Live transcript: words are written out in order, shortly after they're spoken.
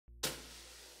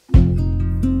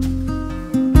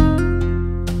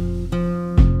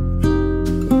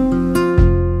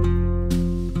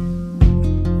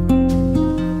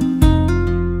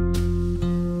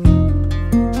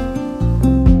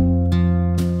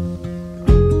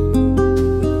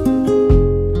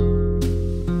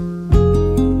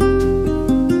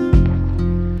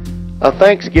A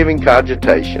Thanksgiving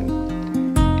Cogitation.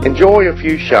 Enjoy a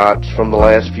few shots from the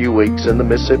last few weeks in the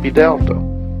Mississippi Delta.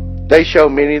 They show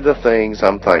many of the things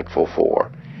I'm thankful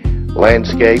for.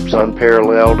 Landscapes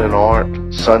unparalleled in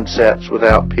art, sunsets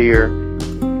without peer,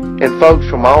 and folks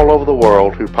from all over the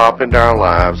world who pop into our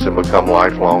lives and become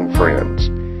lifelong friends.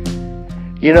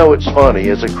 You know, it's funny,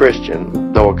 as a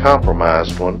Christian, though a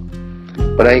compromised one,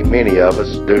 but ain't many of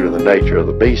us due to the nature of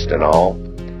the beast and all,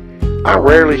 I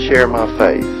rarely share my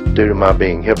faith due to my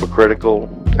being hypocritical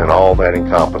and all that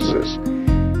encompasses.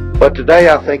 But today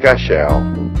I think I shall,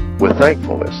 with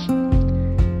thankfulness.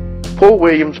 Poole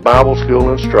Williams Bible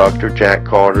School instructor Jack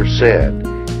Carter said,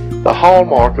 "The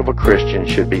hallmark of a Christian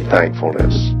should be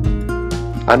thankfulness."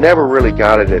 I never really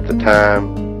got it at the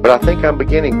time, but I think I'm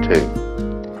beginning to.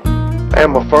 I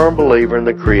am a firm believer in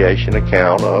the creation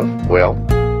account of,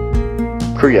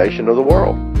 creation of the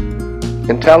world.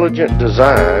 Intelligent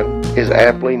design is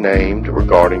aptly named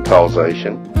regarding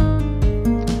causation.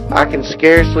 I can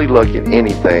scarcely look at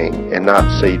anything and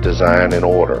not see design in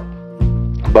order,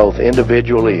 both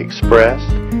individually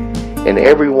expressed and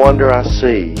every wonder I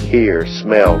see, hear,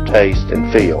 smell, taste,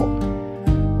 and feel.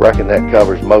 Reckon that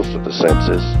covers most of the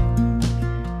senses.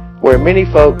 Where many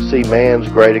folks see man's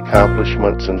great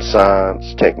accomplishments in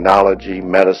science, technology,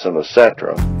 medicine,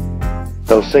 etc.,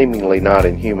 though seemingly not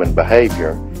in human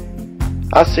behavior,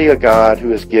 I see a God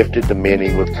who has gifted the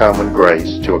many with common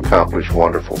grace to accomplish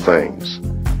wonderful things.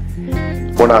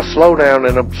 When I slow down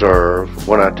and observe,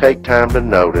 when I take time to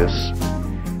notice,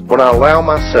 when I allow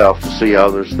myself to see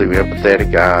others through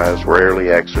empathetic eyes rarely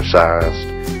exercised,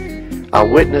 I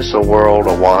witness a world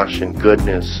awash in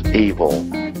goodness, evil,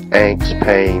 angst,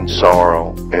 pain,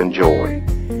 sorrow, and joy,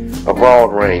 a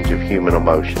broad range of human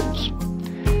emotions.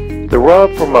 The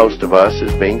rub for most of us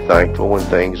is being thankful when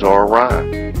things are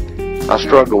awry. I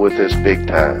struggle with this big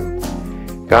time.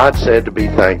 God said to be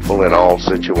thankful in all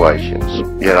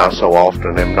situations, yet I so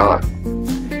often am not.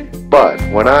 But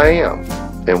when I am,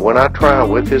 and when I try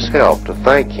with His help to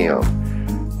thank Him,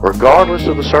 regardless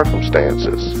of the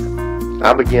circumstances,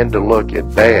 I begin to look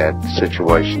at bad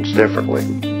situations differently.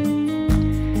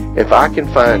 If I can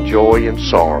find joy in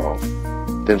sorrow,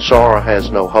 then sorrow has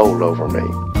no hold over me.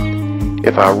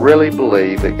 If I really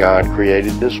believe that God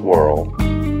created this world,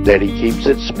 that He keeps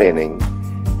it spinning,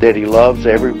 that He loves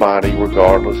everybody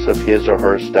regardless of his or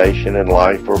her station in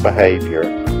life or behavior,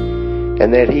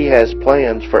 and that He has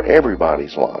plans for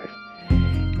everybody's life,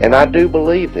 and I do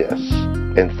believe this,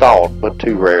 in thought but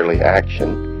too rarely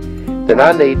action, then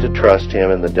I need to trust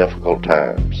Him in the difficult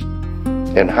times.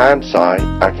 In hindsight,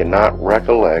 I cannot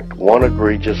recollect one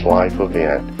egregious life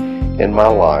event in my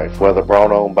life, whether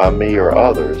brought on by me or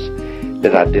others,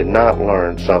 that I did not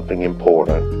learn something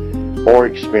important or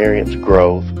experience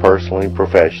growth personally,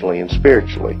 professionally, and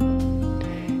spiritually.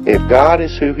 If God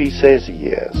is who He says He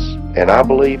is, and I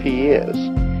believe He is,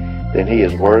 then He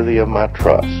is worthy of my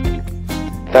trust.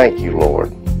 Thank you,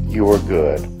 Lord. You are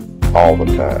good all the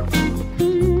time.